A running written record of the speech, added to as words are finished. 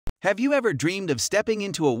Have you ever dreamed of stepping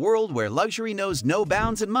into a world where luxury knows no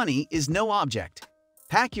bounds and money is no object?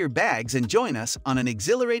 Pack your bags and join us on an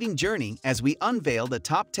exhilarating journey as we unveil the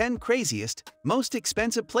top 10 craziest, most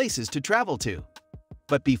expensive places to travel to.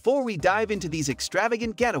 But before we dive into these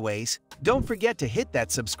extravagant getaways, don't forget to hit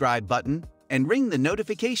that subscribe button and ring the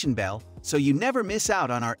notification bell so you never miss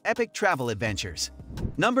out on our epic travel adventures.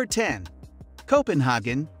 Number 10.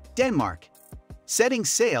 Copenhagen, Denmark. Setting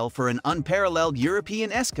sail for an unparalleled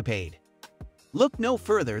European escapade. Look no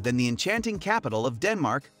further than the enchanting capital of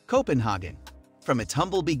Denmark, Copenhagen. From its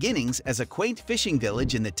humble beginnings as a quaint fishing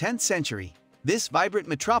village in the 10th century, this vibrant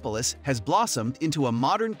metropolis has blossomed into a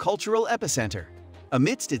modern cultural epicenter.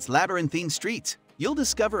 Amidst its labyrinthine streets, you'll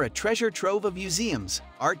discover a treasure trove of museums,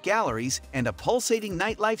 art galleries, and a pulsating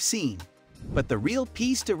nightlife scene. But the real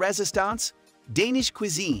piece de resistance? Danish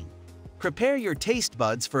cuisine. Prepare your taste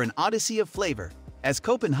buds for an odyssey of flavor, as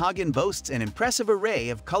Copenhagen boasts an impressive array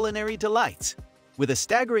of culinary delights. With a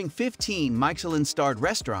staggering 15 Michelin-starred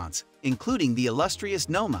restaurants, including the illustrious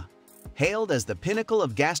Noma, hailed as the pinnacle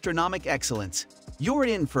of gastronomic excellence, you're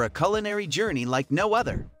in for a culinary journey like no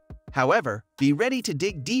other. However, be ready to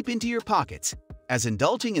dig deep into your pockets, as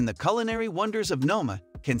indulging in the culinary wonders of Noma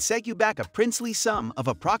can set you back a princely sum of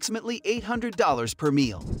approximately $800 per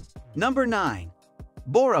meal. Number 9.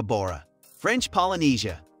 Bora Bora, French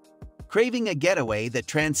Polynesia. Craving a getaway that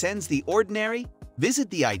transcends the ordinary? Visit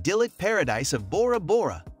the idyllic paradise of Bora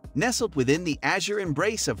Bora, nestled within the azure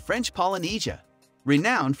embrace of French Polynesia.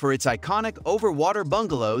 Renowned for its iconic overwater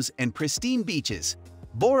bungalows and pristine beaches,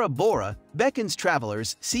 Bora Bora beckons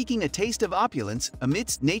travelers seeking a taste of opulence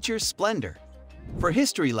amidst nature's splendor. For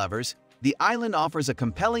history lovers, the island offers a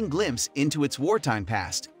compelling glimpse into its wartime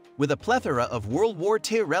past, with a plethora of World War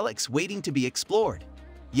II relics waiting to be explored.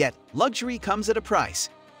 Yet, luxury comes at a price,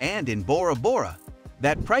 and in Bora Bora,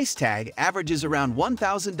 that price tag averages around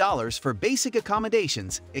 $1,000 for basic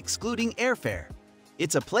accommodations, excluding airfare.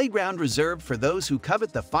 It's a playground reserved for those who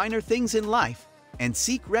covet the finer things in life and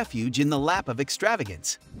seek refuge in the lap of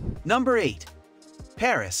extravagance. Number 8.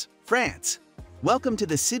 Paris, France. Welcome to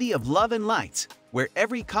the city of love and lights, where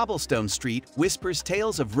every cobblestone street whispers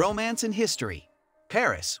tales of romance and history.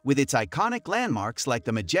 Paris, with its iconic landmarks like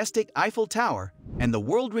the majestic Eiffel Tower and the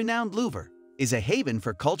world-renowned Louvre, is a haven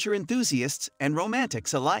for culture enthusiasts and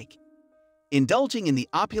romantics alike. Indulging in the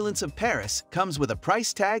opulence of Paris comes with a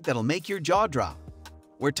price tag that'll make your jaw drop.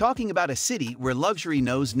 We're talking about a city where luxury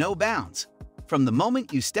knows no bounds. From the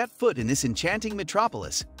moment you step foot in this enchanting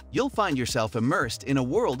metropolis, you'll find yourself immersed in a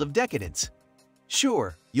world of decadence.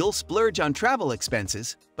 Sure, you'll splurge on travel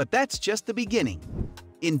expenses, but that's just the beginning.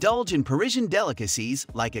 Indulge in Parisian delicacies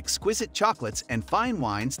like exquisite chocolates and fine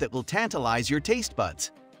wines that will tantalize your taste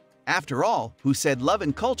buds. After all, who said love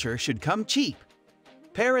and culture should come cheap?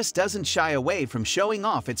 Paris doesn't shy away from showing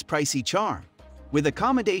off its pricey charm. With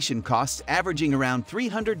accommodation costs averaging around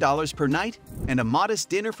 $300 per night and a modest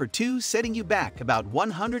dinner for two setting you back about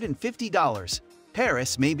 $150,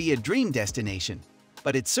 Paris may be a dream destination,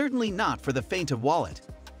 but it's certainly not for the faint of wallet.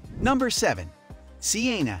 Number 7.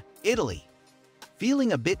 Siena, Italy.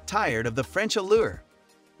 Feeling a bit tired of the French allure?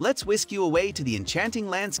 Let's whisk you away to the enchanting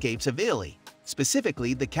landscapes of Italy,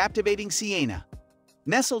 specifically the captivating Siena.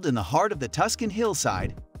 Nestled in the heart of the Tuscan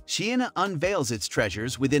hillside, Siena unveils its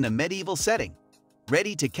treasures within a medieval setting,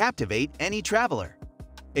 ready to captivate any traveler.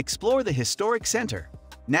 Explore the historic center,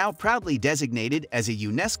 now proudly designated as a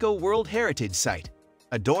UNESCO World Heritage Site,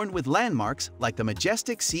 adorned with landmarks like the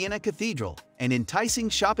majestic Siena Cathedral and enticing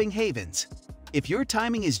shopping havens. If your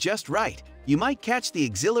timing is just right, you might catch the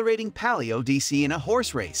exhilarating Palio di Siena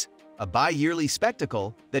horse race, a bi-yearly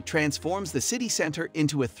spectacle that transforms the city center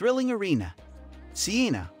into a thrilling arena.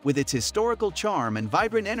 Siena, with its historical charm and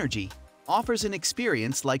vibrant energy, offers an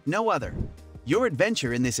experience like no other. Your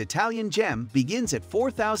adventure in this Italian gem begins at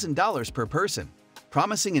 $4,000 per person,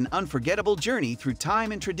 promising an unforgettable journey through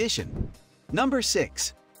time and tradition. Number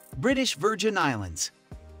 6. British Virgin Islands.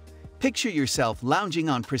 Picture yourself lounging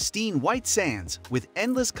on pristine white sands with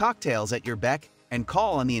endless cocktails at your beck and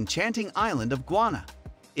call on the enchanting island of Guana.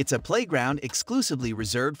 It's a playground exclusively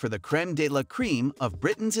reserved for the crème de la crème of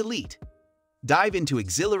Britain's elite. Dive into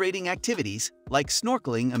exhilarating activities like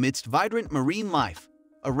snorkeling amidst vibrant marine life,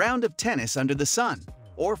 a round of tennis under the sun,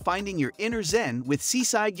 or finding your inner zen with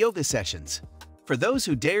seaside yoga sessions. For those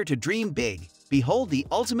who dare to dream big, behold the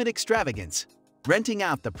ultimate extravagance, renting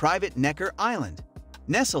out the private Necker Island.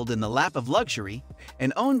 Nestled in the lap of luxury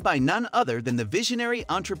and owned by none other than the visionary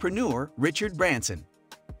entrepreneur Richard Branson.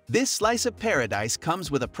 This slice of paradise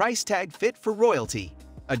comes with a price tag fit for royalty,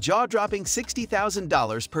 a jaw-dropping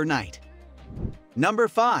 $60,000 per night. Number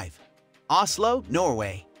 5. Oslo,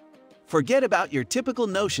 Norway. Forget about your typical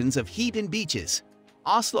notions of heat and beaches.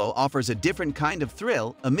 Oslo offers a different kind of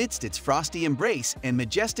thrill amidst its frosty embrace and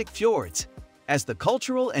majestic fjords. As the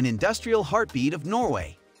cultural and industrial heartbeat of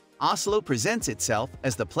Norway, Oslo presents itself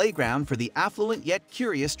as the playground for the affluent yet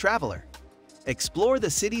curious traveler. Explore the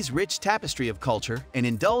city's rich tapestry of culture and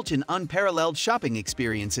indulge in unparalleled shopping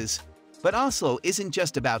experiences. But Oslo isn't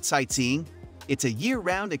just about sightseeing, it's a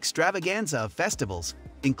year-round extravaganza of festivals,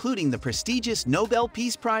 including the prestigious Nobel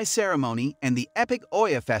Peace Prize ceremony and the epic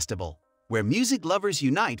Oya Festival, where music lovers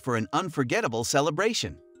unite for an unforgettable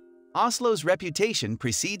celebration. Oslo's reputation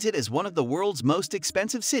precedes it as one of the world's most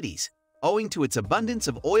expensive cities, owing to its abundance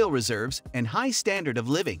of oil reserves and high standard of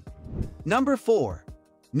living. Number 4.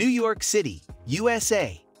 New York City,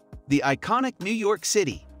 USA. The iconic New York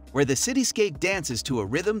City, where the cityscape dances to a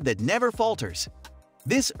rhythm that never falters.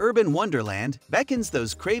 This urban wonderland beckons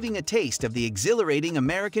those craving a taste of the exhilarating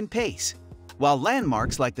American pace. While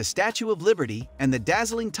landmarks like the Statue of Liberty and the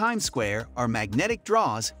dazzling Times Square are magnetic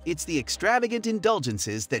draws, it's the extravagant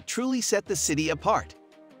indulgences that truly set the city apart.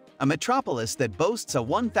 A metropolis that boasts a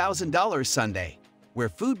 $1,000 Sunday, where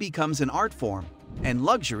food becomes an art form and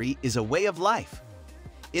luxury is a way of life.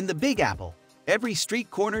 In the Big Apple, every street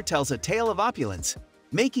corner tells a tale of opulence,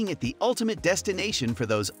 making it the ultimate destination for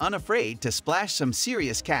those unafraid to splash some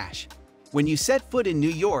serious cash. When you set foot in New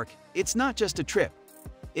York, it's not just a trip.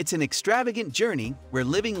 It's an extravagant journey where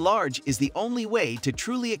living large is the only way to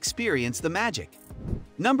truly experience the magic.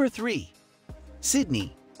 Number 3.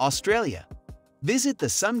 Sydney, Australia. Visit the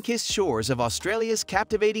sun-kissed shores of Australia's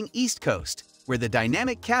captivating East Coast, where the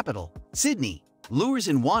dynamic capital, Sydney, lures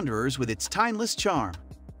in wanderers with its timeless charm.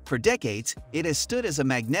 For decades, it has stood as a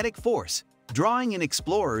magnetic force, drawing in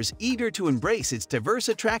explorers eager to embrace its diverse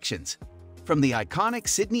attractions. From the iconic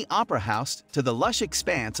Sydney Opera House to the lush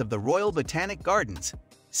expanse of the Royal Botanic Gardens,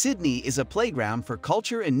 Sydney is a playground for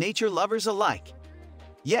culture and nature lovers alike.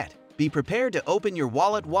 Yet, be prepared to open your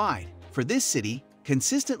wallet wide, for this city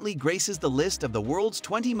consistently graces the list of the world's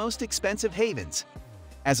 20 most expensive havens.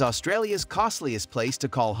 As Australia's costliest place to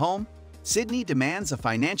call home, Sydney demands a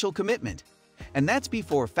financial commitment, and that's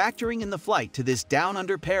before factoring in the flight to this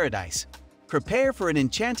down-under paradise. Prepare for an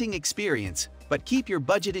enchanting experience, but keep your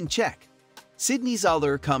budget in check. Sydney's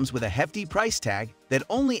allure comes with a hefty price tag that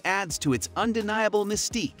only adds to its undeniable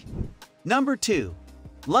mystique. Number 2.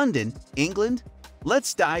 London, England.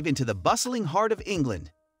 Let's dive into the bustling heart of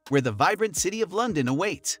England, where the vibrant city of London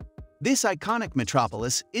awaits. This iconic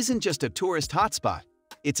metropolis isn't just a tourist hotspot,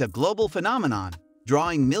 it's a global phenomenon,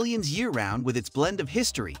 drawing millions year-round with its blend of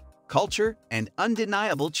history, culture, and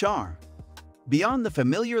undeniable charm. Beyond the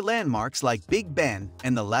familiar landmarks like Big Ben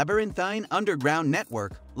and the labyrinthine underground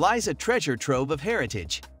network lies a treasure trove of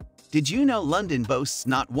heritage. Did you know London boasts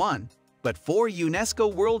not one, but 4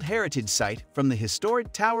 UNESCO World Heritage Sites? From the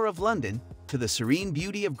historic Tower of London to the serene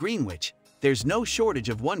beauty of Greenwich, there's no shortage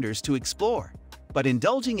of wonders to explore. But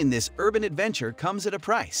indulging in this urban adventure comes at a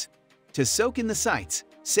price. To soak in the sights,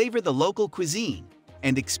 savor the local cuisine,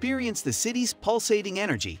 and experience the city's pulsating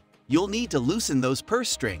energy, you'll need to loosen those purse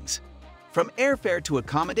strings. From airfare to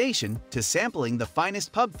accommodation to sampling the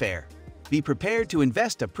finest pub fare, be prepared to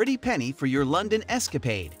invest a pretty penny for your London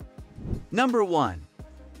escapade. Number 1.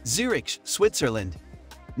 Zurich, Switzerland.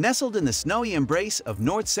 Nestled in the snowy embrace of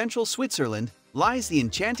north-central Switzerland lies the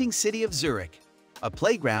enchanting city of Zurich. A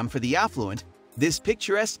playground for the affluent, this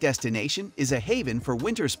picturesque destination is a haven for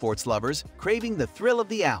winter sports lovers craving the thrill of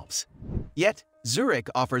the Alps. Yet, Zurich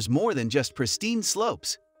offers more than just pristine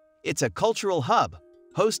slopes. It's a cultural hub,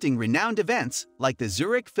 hosting renowned events like the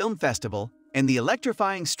Zurich Film Festival and the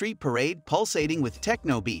electrifying street parade pulsating with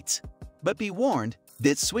techno beats. But be warned,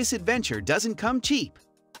 this Swiss adventure doesn't come cheap.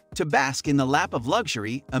 To bask in the lap of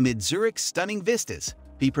luxury amid Zurich's stunning vistas,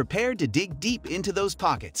 be prepared to dig deep into those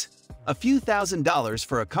pockets. A few $1,000s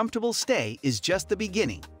for a comfortable stay is just the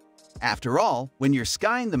beginning. After all, when you're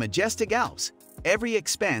skying the majestic Alps, every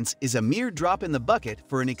expense is a mere drop in the bucket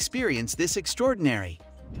for an experience this extraordinary.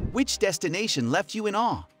 Which destination left you in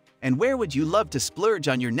awe? And where would you love to splurge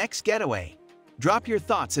on your next getaway? Drop your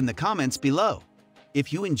thoughts in the comments below.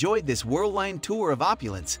 If you enjoyed this whirlwind tour of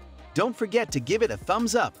opulence, don't forget to give it a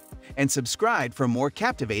thumbs up and subscribe for more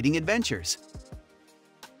captivating adventures.